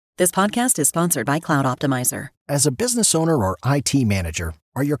This podcast is sponsored by Cloud Optimizer. As a business owner or IT manager,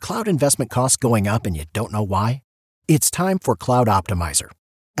 are your cloud investment costs going up and you don't know why? It's time for Cloud Optimizer.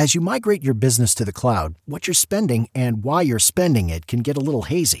 As you migrate your business to the cloud, what you're spending and why you're spending it can get a little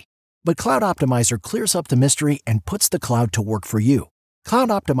hazy. But Cloud Optimizer clears up the mystery and puts the cloud to work for you. Cloud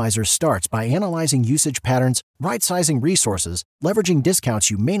Optimizer starts by analyzing usage patterns, right-sizing resources, leveraging discounts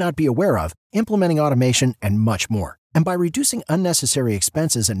you may not be aware of, implementing automation, and much more. And by reducing unnecessary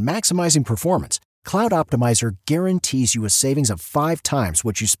expenses and maximizing performance, Cloud Optimizer guarantees you a savings of 5 times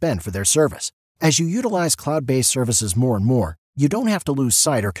what you spend for their service. As you utilize cloud-based services more and more, you don't have to lose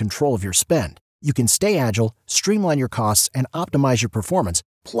sight or control of your spend. You can stay agile, streamline your costs, and optimize your performance,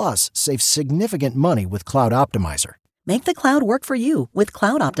 plus save significant money with Cloud Optimizer. Make the cloud work for you with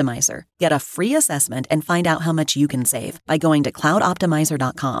Cloud Optimizer. Get a free assessment and find out how much you can save by going to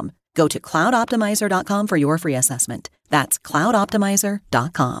cloudoptimizer.com. Go to cloudoptimizer.com for your free assessment. That's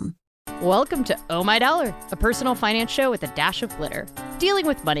cloudoptimizer.com. Welcome to Oh My Dollar, a personal finance show with a dash of glitter. Dealing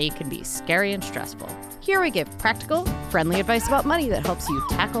with money can be scary and stressful. Here we give practical, friendly advice about money that helps you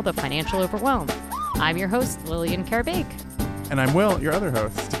tackle the financial overwhelm. I'm your host, Lillian Karabake. And I'm Will, your other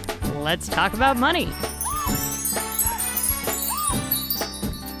host. Let's talk about money.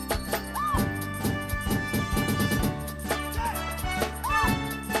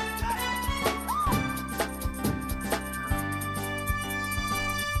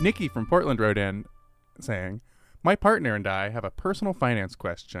 Nikki from Portland wrote in saying, "My partner and I have a personal finance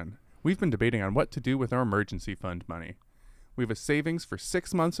question. We've been debating on what to do with our emergency fund money. We have a savings for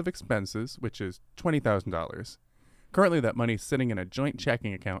 6 months of expenses, which is $20,000. Currently, that money is sitting in a joint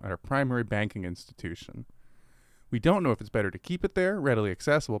checking account at our primary banking institution. We don't know if it's better to keep it there, readily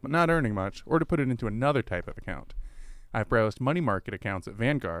accessible, but not earning much, or to put it into another type of account. I've browsed money market accounts at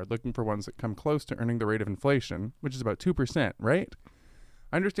Vanguard, looking for ones that come close to earning the rate of inflation, which is about 2%, right?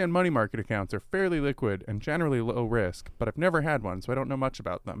 I understand money market accounts are fairly liquid and generally low risk, but I've never had one, so I don't know much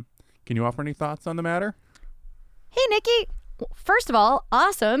about them. Can you offer any thoughts on the matter?" Hey, Nikki. First of all,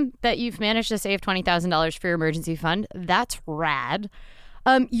 awesome that you've managed to save $20,000 for your emergency fund. That's rad.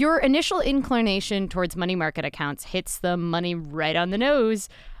 Your initial inclination towards money market accounts hits the money right on the nose.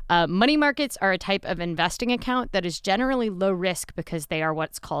 Money markets are a type of investing account that is generally low risk because they are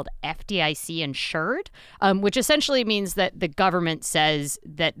what's called FDIC insured, which essentially means that the government says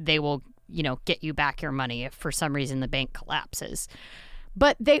that they will, get you back your money if for some reason the bank collapses.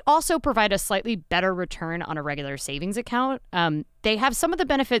 But they also provide a slightly better return on a regular savings account. They have some of the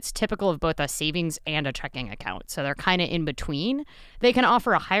benefits typical of both a savings and a checking account. So they're kind of in between. They can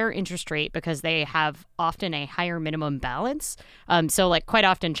offer a higher interest rate because they have often a higher minimum balance. So like quite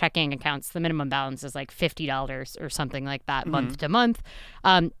often checking accounts, the minimum balance is like $50 or something like that month to month.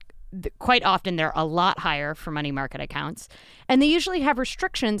 Quite often they're a lot higher for money market accounts. And they usually have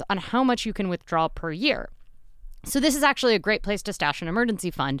restrictions on how much you can withdraw per year. So this is actually a great place to stash an emergency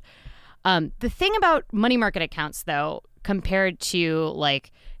fund. The thing about money market accounts, though, compared to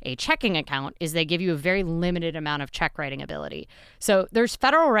like a checking account, is they give you a very limited amount of check writing ability. So there's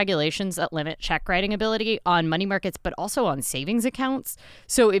federal regulations that limit check writing ability on money markets, but also on savings accounts.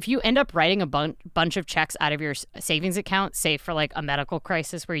 So if you end up writing a bunch of checks out of your savings account, say for like a medical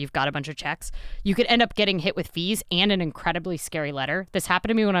crisis where you've got a bunch of checks, you could end up getting hit with fees and an incredibly scary letter. This happened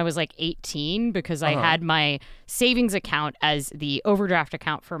to me when I was like 18 because I had my savings account as the overdraft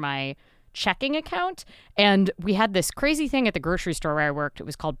account for my checking account, and we had this crazy thing at the grocery store where I worked. It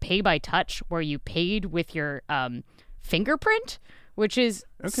was called Pay by Touch, where you paid with your fingerprint, which is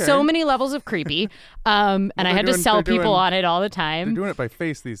so many levels of creepy. And I had to sell people on it all the time. They're doing it by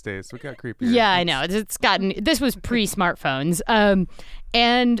face these days, so it got creepy. Yeah, I know. This was pre-smartphones.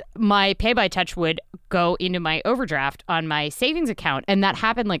 And my Pay by Touch would go into my overdraft on my savings account. And that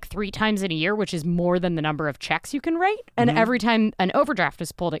happened like 3 times in a year, which is more than the number of checks you can write. And every time an overdraft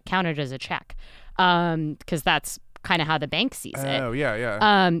was pulled, it counted as a check. Because that's kind of how the bank sees it. Oh,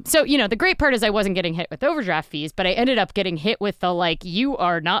 yeah. So, the great part is I wasn't getting hit with overdraft fees, but I ended up getting hit with the, you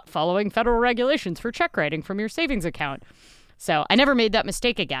are not following federal regulations for check writing from your savings account. So I never made that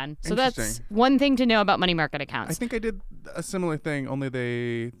mistake again. So that's one thing to know about money market accounts. I think I did a similar thing, only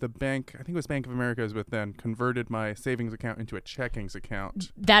the bank, I think it was Bank of America was with then, converted my savings account into a checkings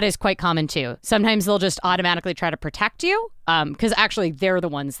account. That is quite common too. Sometimes they'll just automatically try to protect you because actually they're the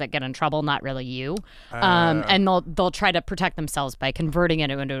ones that get in trouble, not really you. And they'll try to protect themselves by converting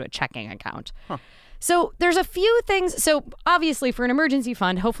it into a checking account. Huh. So there's a few things. So obviously for an emergency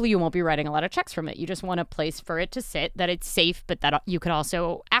fund, hopefully you won't be writing a lot of checks from it. You just want a place for it to sit, that it's safe, but that you can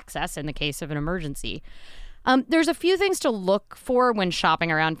also access in the case of an emergency. There's a few things to look for when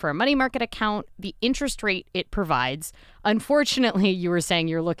shopping around for a money market account. The interest rate it provides. Unfortunately, you were saying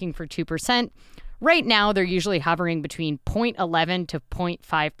you're looking for 2%. Right now, they're usually hovering between 0.11 to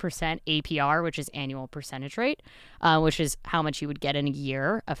 0.5% APR, which is annual percentage rate, which is how much you would get in a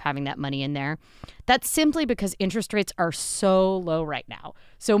year of having that money in there. That's simply because interest rates are so low right now.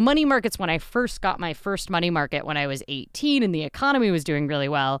 So money markets, when I first got my first money market when I was 18 and the economy was doing really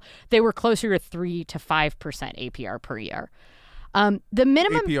well, they were closer to 3 to 5% APR per year. The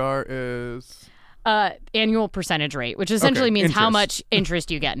minimum APR is... annual percentage rate, which essentially means how much interest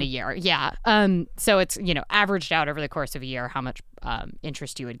you get in a year. Yeah. So it's, averaged out over the course of a year, how much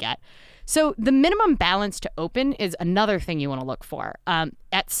interest you would get. So the minimum balance to open is another thing you want to look for.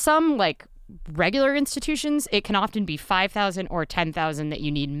 At some regular institutions, it can often be $5,000 or $10,000 that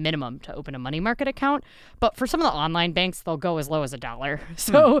you need minimum to open a money market account. But for some of the online banks, they'll go as low as $1.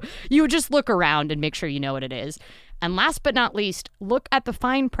 So you would just look around and make sure you know what it is. And last but not least, look at the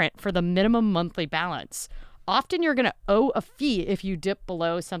fine print for the minimum monthly balance. Often you're going to owe a fee if you dip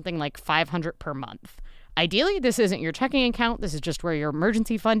below something like $500 per month. Ideally, this isn't your checking account. This is just where your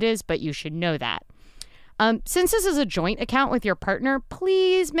emergency fund is, but you should know that. Since this is a joint account with your partner,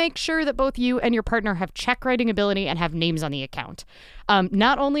 please make sure that both you and your partner have check writing ability and have names on the account.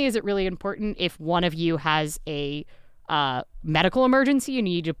 Not only is it really important if one of you has a medical emergency and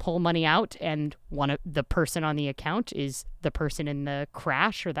you need to pull money out and the person on the account is the person in the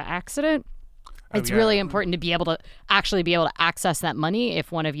crash or the accident. It's really important to be able to access that money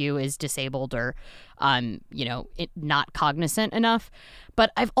if one of you is disabled or, not cognizant enough.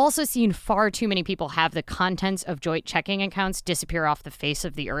 But I've also seen far too many people have the contents of joint checking accounts disappear off the face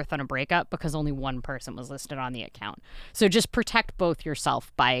of the earth on a breakup because only one person was listed on the account. So just protect both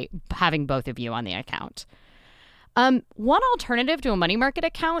yourself by having both of you on the account. One alternative to a money market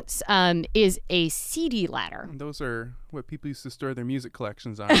account is a CD ladder. And those are what people used to store their music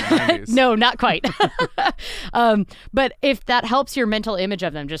collections on in the 90s. No, not quite. But if that helps your mental image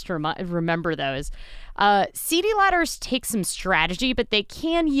of them, just remember those. CD ladders take some strategy, but they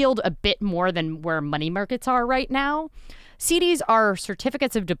can yield a bit more than where money markets are right now. CDs are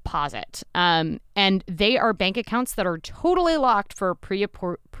certificates of deposit, and they are bank accounts that are totally locked for a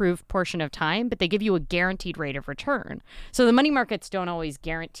pre-approved portion of time, but they give you a guaranteed rate of return. So the money markets don't always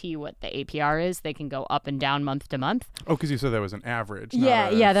guarantee what the APR is. They can go up and down month to month. Oh, because you said that was an average.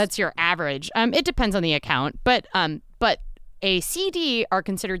 Yeah, that's your average. It depends on the account, but a CD are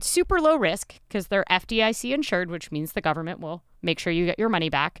considered super low risk because they're FDIC insured, which means the government will make sure you get your money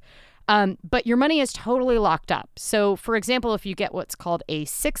back. But your money is totally locked up. So, for example, if you get what's called a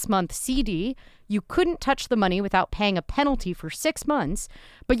 6-month CD, you couldn't touch the money without paying a penalty for 6 months,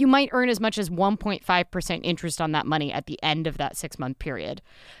 but you might earn as much as 1.5% interest on that money at the end of that 6-month period.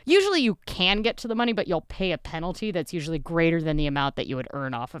 Usually you can get to the money, but you'll pay a penalty that's usually greater than the amount that you would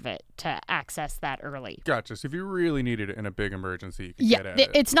earn off of it to access that early. Gotcha. So if you really needed it in a big emergency, you could get at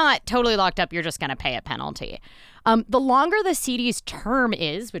it. It's not totally locked up. You're just going to pay a penalty. The longer the CD's term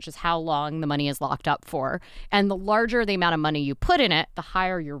is, which is how long the money is locked up for, and the larger the amount of money you put in it, the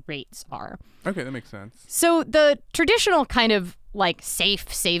higher your rates are. Okay, that makes sense. So the traditional kind of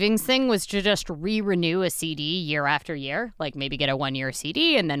safe savings thing was to just re-renew a CD year after year, maybe get a 1-year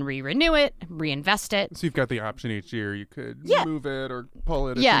CD and then re-renew it, reinvest it. So you've got the option each year. You could move it or pull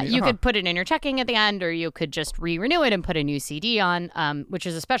it. Yeah, you could put it in your checking at the end, or you could just re-renew it and put a new CD on, which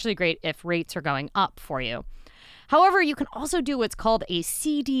is especially great if rates are going up for you. However, you can also do what's called a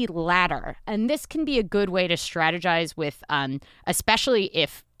CD ladder, and this can be a good way to strategize with, especially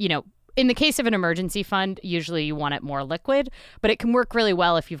if, in the case of an emergency fund, usually you want it more liquid, but it can work really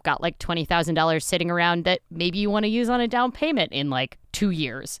well if you've got $20,000 sitting around that maybe you want to use on a down payment in 2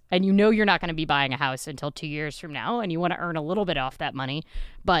 years, and you're not going to be buying a house until 2 years from now, and you want to earn a little bit off that money,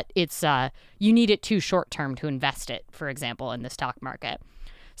 but it's you need it too short term to invest it, for example, in the stock market.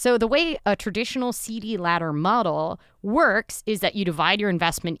 So the way a traditional CD ladder model works is that you divide your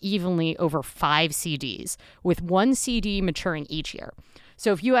investment evenly over 5 CDs, with 1 CD maturing each year.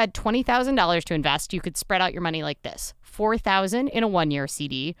 So if you had $20,000 to invest, you could spread out your money like this: $4,000 in a 1-year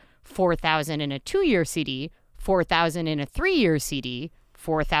CD, $4,000 in a 2-year CD, $4,000 in a 3-year CD,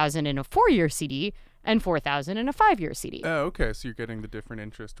 $4,000 in a 4-year CD, and $4,000 in a 5-year CD. Oh, okay. So you're getting the different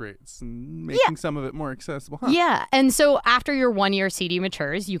interest rates and making some of it more accessible. Huh. Yeah. And so after your 1-year CD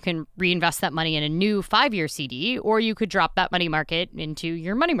matures, you can reinvest that money in a new 5-year CD, or you could drop that money market into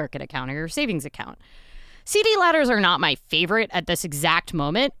your money market account or your savings account. CD ladders are not my favorite at this exact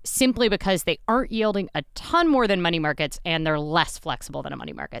moment, simply because they aren't yielding a ton more than money markets, and they're less flexible than a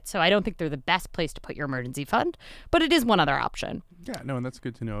money market. So I don't think they're the best place to put your emergency fund, but it is one other option. Yeah, no, and that's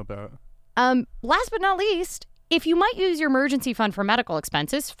good to know about. Last but not least, if you might use your emergency fund for medical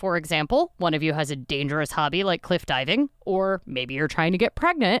expenses, for example, one of you has a dangerous hobby like cliff diving, or maybe you're trying to get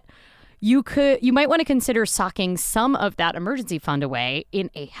pregnant, you might want to consider socking some of that emergency fund away in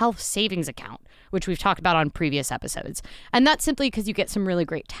a health savings account, which we've talked about on previous episodes. And that's simply because you get some really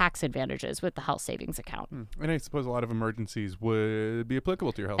great tax advantages with the health savings account. And I suppose a lot of emergencies would be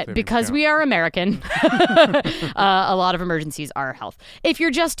applicable to your health savings because account. we are American. A lot of emergencies are health. If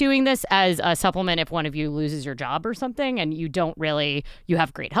you're just doing this as a supplement, if one of you loses your job or something and you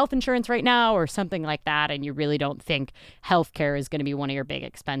have great health insurance right now or something like that, and you really don't think healthcare is going to be one of your big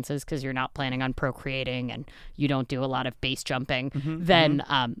expenses because you're not planning on procreating and you don't do a lot of base jumping, then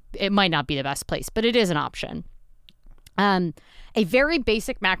it might not be the best place, but it is an option. A very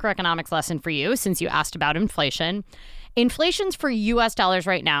basic macroeconomics lesson for you, since you asked about inflation. Inflation's for U.S. dollars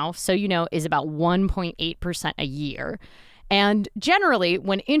right now, so is about 1.8% a year. And generally,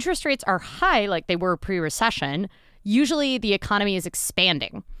 when interest rates are high, like they were pre-recession, usually the economy is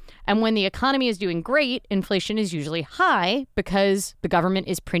expanding. And when the economy is doing great, inflation is usually high because the government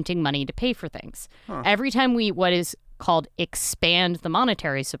is printing money to pay for things. Every time we what is called expand the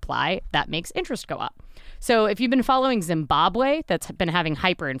monetary supply, that makes interest go up. So if you've been following Zimbabwe, that's been having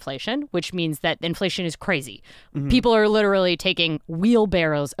hyperinflation, which means that inflation is crazy. People are literally taking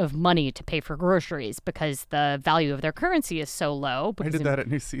wheelbarrows of money to pay for groceries because the value of their currency is so low. I did that at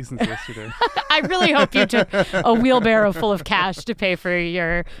New Seasons yesterday. I really hope you took a wheelbarrow full of cash to pay for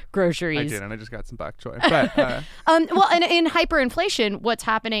your groceries. I did, and I just got some bok choy. But, well, and in hyperinflation, what's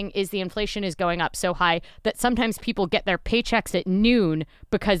happening is the inflation is going up so high that sometimes people get their paychecks at noon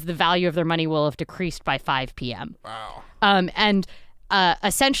because the value of their money will have decreased by 5 p.m. Wow. And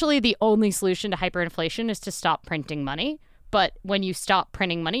essentially the only solution to hyperinflation is to stop printing money. But when you stop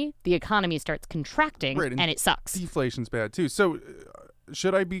printing money, the economy starts contracting, Right, and it sucks. Deflation's bad, too. So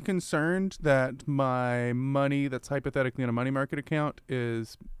should I be concerned that my money that's hypothetically in a money market account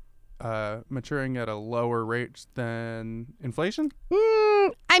is maturing at a lower rate than inflation?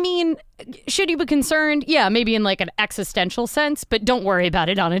 I mean, should you be concerned? Yeah, maybe in like an existential sense, but don't worry about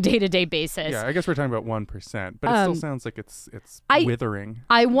it on a day-to-day basis. Yeah, I guess we're talking about 1%, but it still sounds like it's withering.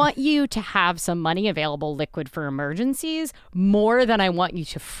 I want you to have some money available liquid for emergencies more than I want you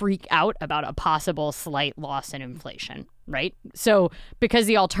to freak out about a possible slight loss in inflation, right? So because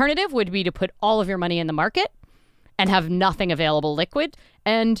the alternative would be to put all of your money in the market and have nothing available liquid.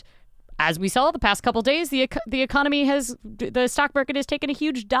 And as we saw the past couple of days, the stock market has taken a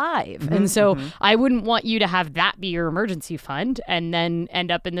huge dive. And so I wouldn't want you to have that be your emergency fund and then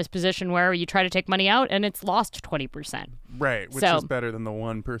end up in this position where you try to take money out and it's lost 20%. Right, which is better than the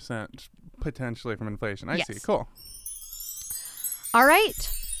 1% potentially from inflation. I see. Cool. All right.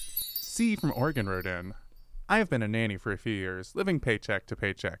 C from Oregon wrote in, I have been a nanny for a few years, living paycheck to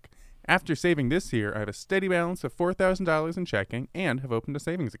paycheck. After saving this year, I have a steady balance of $4,000 in checking and have opened a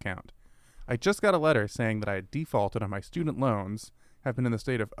savings account. I just got a letter saying that I had defaulted on my student loans, have been in the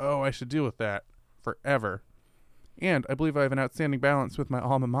state of, I should deal with that forever. And I believe I have an outstanding balance with my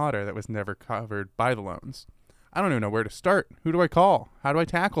alma mater that was never covered by the loans. I don't even know where to start. Who do I call? How do I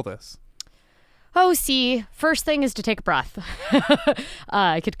tackle this? Oh, see, first thing is to take a breath.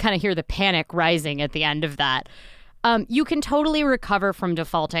 I could kind of hear the panic rising at the end of that. You can totally recover from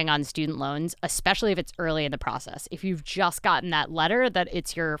defaulting on student loans, especially if it's early in the process. If you've just gotten that letter that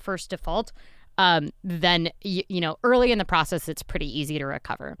it's your first default, then, early in the process, it's pretty easy to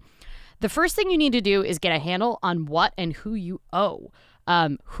recover. The first thing you need to do is get a handle on what and who you owe,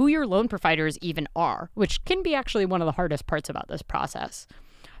 who your loan providers even are, which can be actually one of the hardest parts about this process.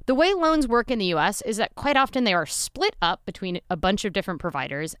 The way loans work in the U.S. is that quite often they are split up between a bunch of different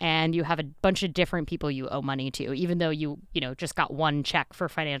providers, and you have a bunch of different people you owe money to, even though you just got one check for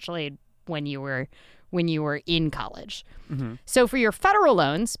financial aid when you were in college. So for your federal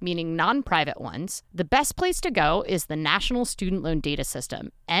loans, meaning non-private ones, the best place to go is the National Student Loan Data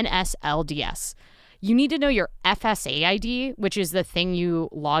System, NSLDS. You need to know your FSA ID, which is the thing you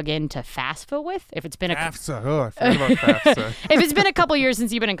log into FAFSA with. If it's been FAFSA. I forgot about FAFSA. If it's been a couple years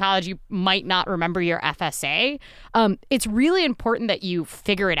since you've been in college, you might not remember your FSA. It's really important that you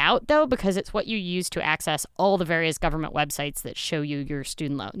figure it out, though, because it's what you use to access all the various government websites that show you your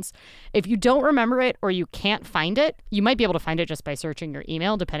student loans. If you don't remember it or you can't find it, you might be able to find it just by searching your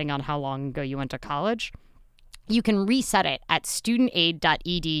email, depending on how long ago you went to college. You can reset it at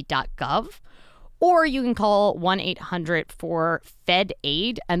studentaid.ed.gov. Or you can call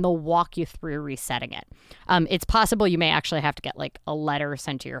 1-800-4-FED-AID, and they'll walk you through resetting it. It's possible you may actually have to get a letter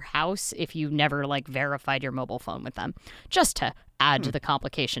sent to your house if you never verified your mobile phone with them, just to add to the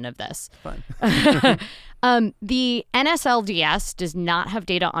complication of this. Fun. The NSLDS does not have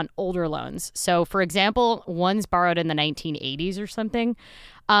data on older loans. So, for example, ones borrowed in the 1980s or something.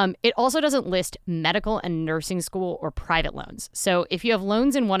 It also doesn't list medical and nursing school or private loans. So if you have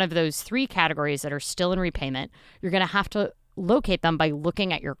loans in one of those three categories that are still in repayment, you're going to have to locate them by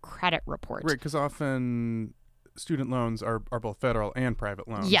looking at your credit report. Right, because often student loans are both federal and private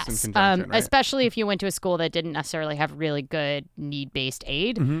loans in Yes, conjunction, right? especially if you went to a school that didn't necessarily have really good need-based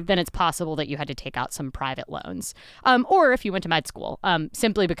aid, then it's possible that you had to take out some private loans. Or if you went to med school,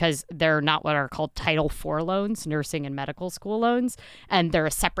 simply because they're not what are called Title IV loans, nursing and medical school loans, and they're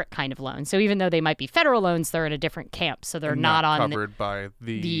a separate kind of loan. So even though they might be federal loans, they're in a different camp, so they're not on covered by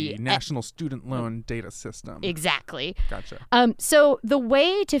the National Student Loan Data System. Exactly. Gotcha. So the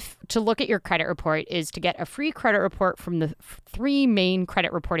way to look at your credit report is to get a free credit report from the three main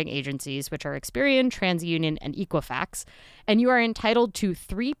credit reporting agencies, which are Experian, TransUnion, and Equifax. And you are entitled to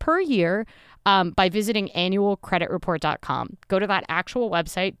 3 per year by visiting annualcreditreport.com. Go to that actual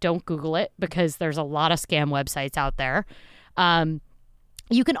website. Don't Google it because there's a lot of scam websites out there.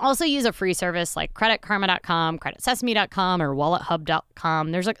 You can also use a free service like creditkarma.com, creditsesame.com, or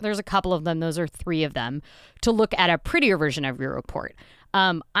wallethub.com. There's a couple of them. Those are 3 of them to look at a prettier version of your report.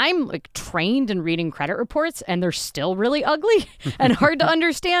 I'm like trained in reading credit reports, and they're still really ugly and hard to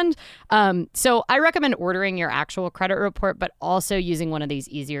understand. So I recommend ordering your actual credit report, but also using one of these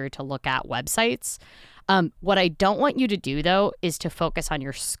easier to look at websites. What I don't want you to do, though, is to focus on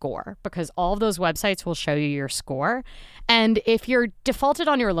your score, because all of those websites will show you your score. And if you're defaulted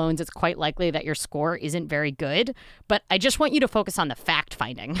on your loans, it's quite likely that your score isn't very good. But I just want you to focus on the fact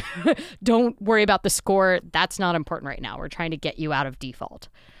finding. Don't worry about the score. That's not important right now. We're trying to get you out of default.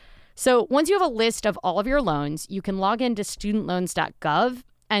 So once you have a list of all of your loans, you can log into studentloans.gov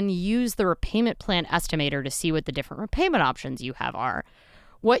and use the repayment plan estimator to see what the different repayment options you have are.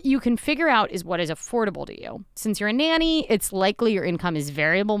 What you can figure out is what is affordable to you. Since you're a nanny, it's likely your income is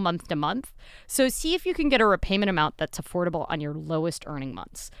variable month to month. So see if you can get a repayment amount that's affordable on your lowest earning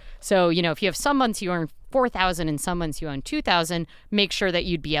months. So, if you have some months you earn $4,000 and some months you earn $2,000, make sure that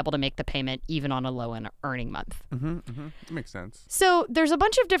you'd be able to make the payment even on a low earning month. That makes sense. So there's a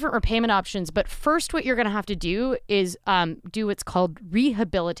bunch of different repayment options, but first what you're going to have to do is do what's called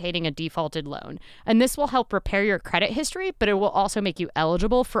rehabilitating a defaulted loan. And this will help repair your credit history, but it will also make you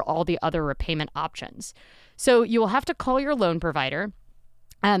eligible for all the other repayment options. So you will have to call your loan provider.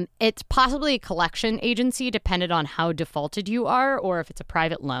 It's possibly a collection agency, dependent on how defaulted you are or if it's a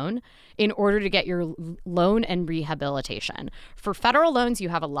private loan, in order to get your loan and rehabilitation. For federal loans, you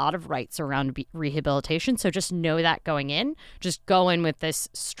have a lot of rights around rehabilitation, so just know that going in. Just go in with this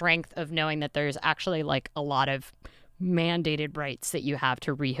strength of knowing that there's actually like a lot of mandated rights that you have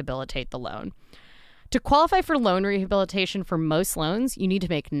to rehabilitate the loan. To qualify for loan rehabilitation for most loans, you need to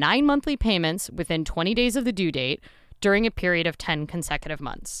make 9 monthly payments within 20 days of the due date, during a period of 10 consecutive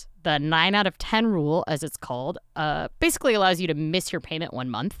months. The 9 out of 10 rule, as it's called, basically allows you to miss your payment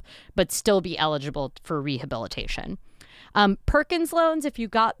 1 month, but still be eligible for rehabilitation. Perkins loans, if you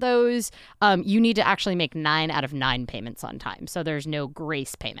got those, you need to actually make 9 out of 9 payments on time. So there's no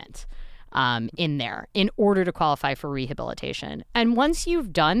grace payment in there in order to qualify for rehabilitation. And once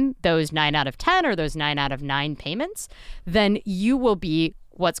you've done those 9 out of 10 or those 9 out of 9 payments, then you will be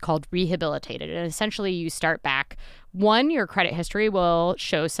what's called rehabilitated. And essentially you start back. 1, your credit history will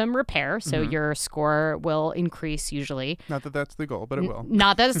show some repair, so your score will increase usually. Not that that's the goal, but it will.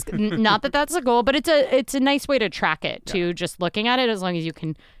 Not that that's the goal, but it's a nice way to track it too, just looking at it, as long as you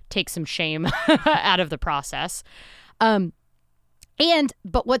can take some shame out of the process. But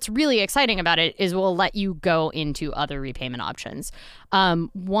what's really exciting about it is we'll let you go into other repayment options.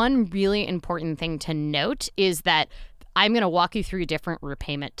 One really important thing to note is that I'm going to walk you through different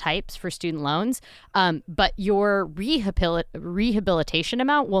repayment types for student loans, but your rehabilitation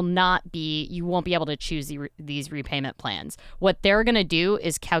amount will not be, you won't be able to choose these repayment plans. What they're going to do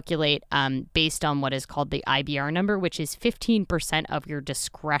is calculate based on what is called the IBR number, which is 15% of your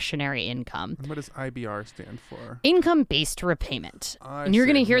discretionary income. And what does IBR stand for? Income-based repayment. And you're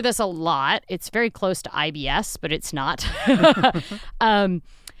going to hear this a lot. It's very close to IBS, but it's not.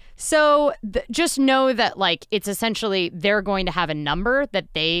 So just know that, like, it's essentially they're going to have a number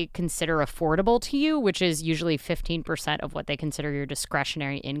that they consider affordable to you, which is usually 15% of what they consider your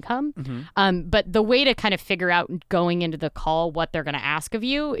discretionary income. But the way to kind of figure out going into the call what they're going to ask of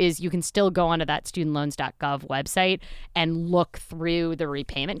you is you can still go onto that studentloans.gov website and look through the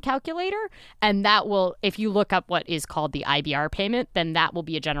repayment calculator. And that will, if you look up what is called the IBR payment, then that will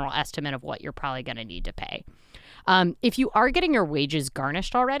be a general estimate of what you're probably going to need to pay. If you are getting your wages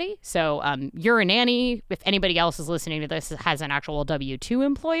garnished already, so you're a nanny, if anybody else is listening to this has an actual W-2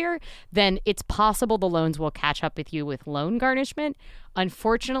 employer, then it's possible the loans will catch up with you with loan garnishment.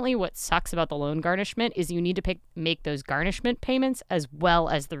 Unfortunately, what sucks about the loan garnishment is you need to make those garnishment payments as well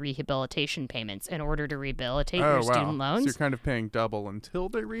as the rehabilitation payments in order to rehabilitate your student loans. So you're kind of paying double until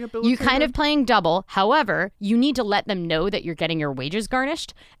they rehabilitate. You're kind of paying double. However, you need to let them know that you're getting your wages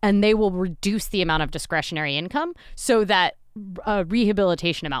garnished, and they will reduce the amount of discretionary income so that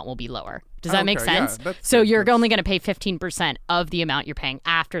rehabilitation amount will be lower. Does that make sense? Yeah, so you're only going to pay 15% of the amount you're paying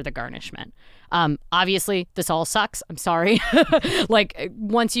after the garnishment. Obviously, this all sucks. I'm sorry. Like,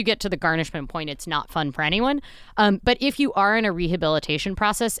 once you get to the garnishment point, it's not fun for anyone. But if you are in a rehabilitation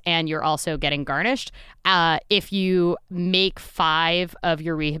process and you're also getting garnished, if you make 5 of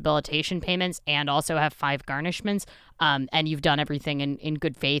your rehabilitation payments and also have 5 garnishments, and you've done everything in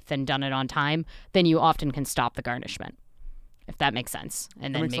good faith and done it on time, then you often can stop the garnishment. If that makes sense.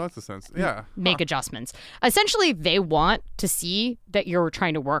 And then makes lots of sense. Yeah. Make adjustments. Essentially, they want to see that you're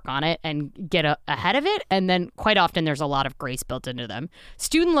trying to work on it and get ahead of it. And then quite often there's a lot of grace built into them.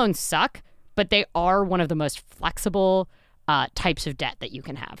 Student loans suck, but they are one of the most flexible types of debt that you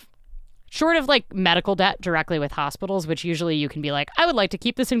can have. Short of like medical debt directly with hospitals, which usually you can be like, I would like to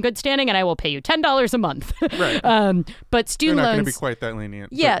keep this in good standing and I will pay you $10 a month. Right. But student They're not loans, going to be quite that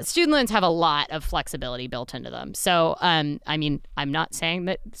lenient. yeah, But student loans have a lot of flexibility built into them. So, I mean, I'm not saying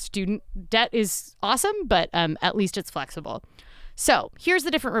that student debt is awesome, but at least it's flexible. So here's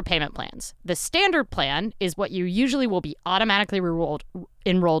the different repayment plans. The standard plan is what you usually will be automatically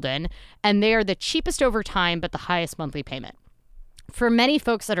enrolled in, and they are the cheapest over time, but the highest monthly payment. For many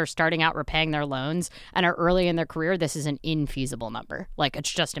folks that are starting out repaying their loans and are early in their career, this is an infeasible number. Like,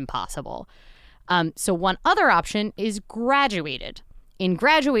 it's just impossible. So one other option is graduated. In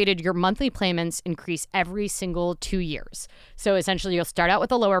graduated, your monthly payments increase every single 2 years. So essentially, you'll start out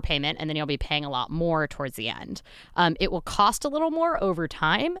with a lower payment, and then you'll be paying a lot more towards the end. It will cost a little more over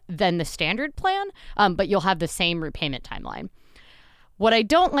time than the standard plan, but you'll have the same repayment timeline. What I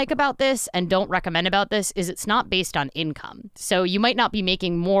don't like about this and don't recommend about this is it's not based on income. So you might not be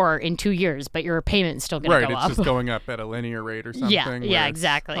making more in 2 years, but your payment is still going to go up. Right, it's just going up at a linear rate or something. Yeah,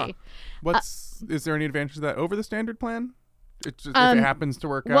 exactly. Is there any advantage to that over the standard plan? It's just, if it happens to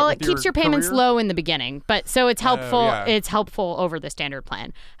work out. Well, it keeps your payments career? low in the beginning, but so it's helpful. Yeah. It's helpful over the standard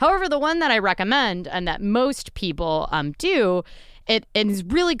plan. However, the one that I recommend and that most people do, it is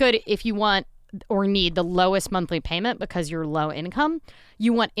really good if you want or need the lowest monthly payment because you're low income.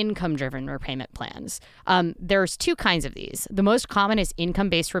 You want income-driven repayment plans. There's 2 kinds of these. The most common is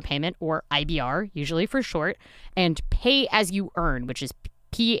income-based repayment, or IBR, usually for short, and pay as you earn, which is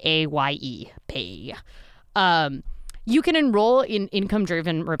PAYE, pay. You can enroll in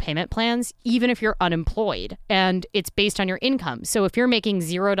income-driven repayment plans even if you're unemployed, and it's based on your income. So if you're making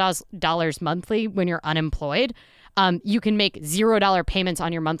 $0 monthly when you're unemployed, you can make $0 payments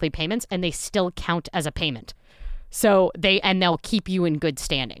on your monthly payments, and they still count as a payment. So they'll keep you in good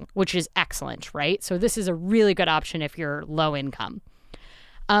standing, which is excellent, right? So this is a really good option if you're low income.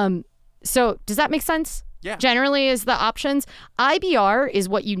 So does that make sense? Yeah. Generally is the options. IBR is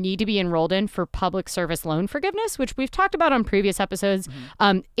what you need to be enrolled in for public service loan forgiveness, which we've talked about on previous episodes.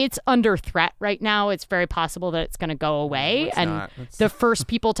 Mm-hmm. It's under threat right now. It's very possible that it's going to go away. The first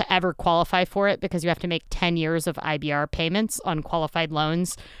people to ever qualify for it, because you have to make 10 years of IBR payments on qualified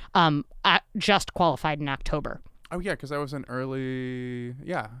loans, just qualified in October. Oh, yeah, because that was an early,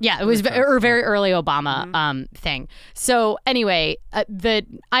 Yeah, it was very early Obama thing. So anyway, the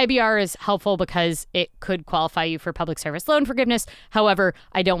IBR is helpful because it could qualify you for public service loan forgiveness. However,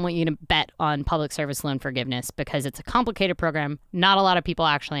 I don't want you to bet on public service loan forgiveness because it's a complicated program. Not a lot of people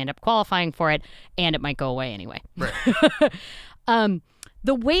actually end up qualifying for it, and it might go away anyway. Right.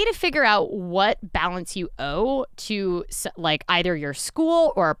 The way to figure out what balance you owe to like either your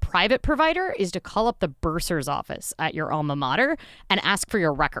school or a private provider is to call up the bursar's office at your alma mater and ask for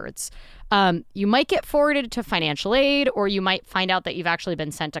your records. You might get forwarded to financial aid, or you might find out that you've actually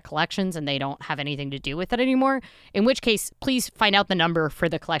been sent to collections and they don't have anything to do with it anymore, in which case, please find out the number for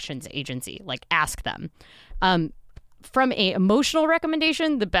the collections agency. Like, ask them. From an emotional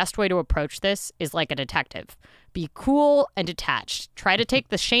recommendation, the best way to approach this is like a detective. Be cool and detached. Try to take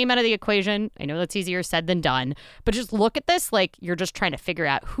the shame out of the equation. I know that's easier said than done, but just look at this like you're just trying to figure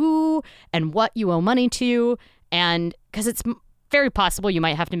out who and what you owe money to, and because it's very possible you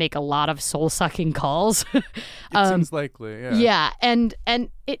might have to make a lot of soul-sucking calls. It seems likely, yeah. Yeah, and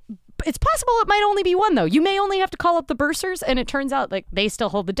it's possible it might only be one, though. You may only have to call up the bursars, and it turns out like they still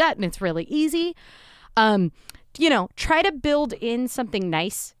hold the debt, and it's really easy. try to build in something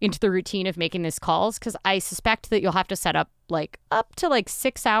nice into the routine of making these calls, because I suspect that you'll have to set up up to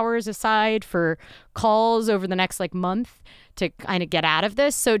 6 hours aside for calls over the next month to kind of get out of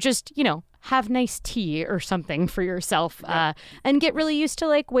this. So just, have nice tea or something for yourself, and get really used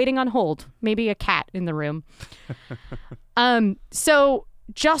to waiting on hold. Maybe a cat in the room. So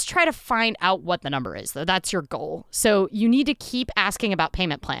just try to find out what the number is, though. That's your goal. So you need to keep asking about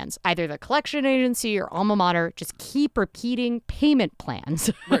payment plans, either the collection agency or alma mater. Just keep repeating payment plans.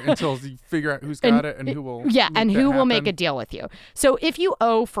 Right, until you figure out who's got it and who will. Yeah, and who will happen. make a deal with you. So if you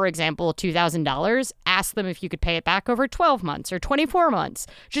owe, for example, $2,000, ask them if you could pay it back over 12 months or 24 months.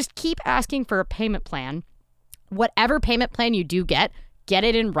 Just keep asking for a payment plan. Whatever payment plan you do get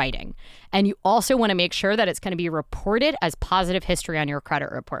it in writing. And you also want to make sure that it's going to be reported as positive history on your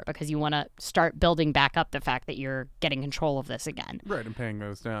credit report, because you want to start building back up the fact that you're getting control of this again. Right, and paying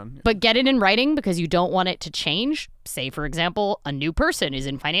those down. Yeah. But get it in writing, because you don't want it to change. Say, for example, a new person is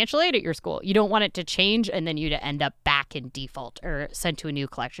in financial aid at your school. You don't want it to change and then you to end up back in default or sent to a new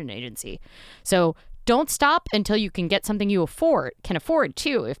collection agency. So don't stop until you can get something you can afford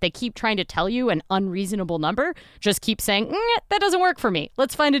too. If they keep trying to tell you an unreasonable number, just keep saying, that doesn't work for me.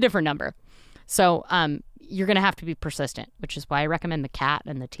 Let's find a different number. So you're going to have to be persistent, which is why I recommend the cat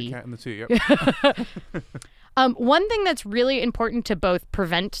and the tea. The cat and the tea, yep. One thing that's really important to both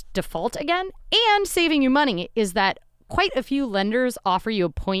prevent default again and saving you money is that quite a few lenders offer you a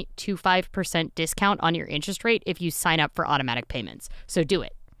 0.25% discount on your interest rate if you sign up for automatic payments. So do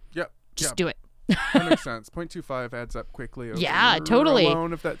it. Yep. Just do it. That makes sense. 0.25 adds up quickly. Yeah, totally. A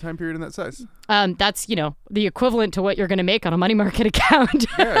loan of that time period and that size. That's, the equivalent to what you're going to make on a money market account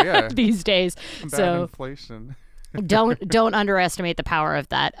these days. Bad inflation. don't underestimate the power of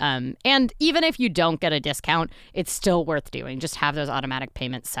that. And even if you don't get a discount, it's still worth doing. Just have those automatic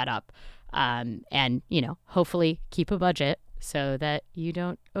payments set up. And, hopefully keep a budget so that you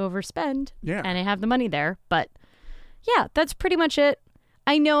don't overspend and have the money there. But yeah, that's pretty much it.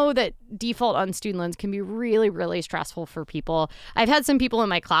 I know that default on student loans can be really, really stressful for people. I've had some people in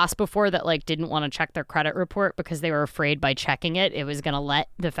my class before that didn't want to check their credit report because they were afraid by checking it was going to let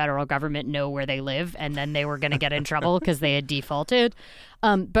the federal government know where they live, and then they were going to get in trouble because they had defaulted.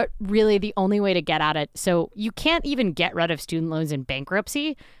 But really the only way to get at it, so you can't even get rid of student loans in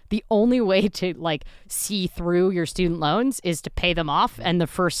bankruptcy. The only way to see through your student loans is to pay them off. And the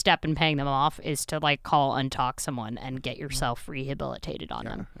first step in paying them off is to call and talk someone and get yourself rehabilitated on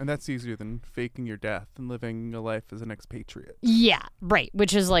them. And that's easier than faking your death and living a life as an expatriate. Yeah, right.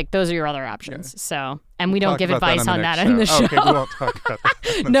 Which is those are your other options. Yeah. So, and we don't give about advice on that show. in the show. Okay, we won't talk about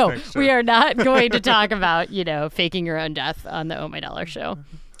that. No, we are not going to talk about, faking your own death on the Oh My Dollar Show.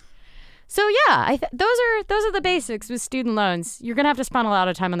 So yeah, those are the basics with student loans. You're going to have to spend a lot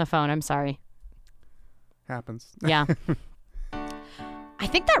of time on the phone. I'm sorry. Happens. Yeah. I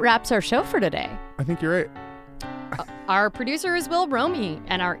think that wraps our show for today. I think you're right. Our producer is Will Romey,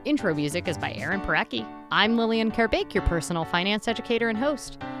 and our intro music is by Aaron Parecki. I'm Lillian Carbake, your personal finance educator and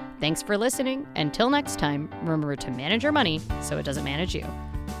host. Thanks for listening. Until next time, remember to manage your money so it doesn't manage you.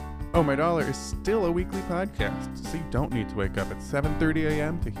 Oh My Dollar is still a weekly podcast, so you don't need to wake up at 7:30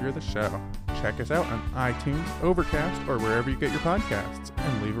 a.m. to hear the show. Check us out on iTunes, Overcast, or wherever you get your podcasts,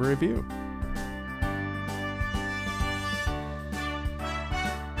 and leave a review.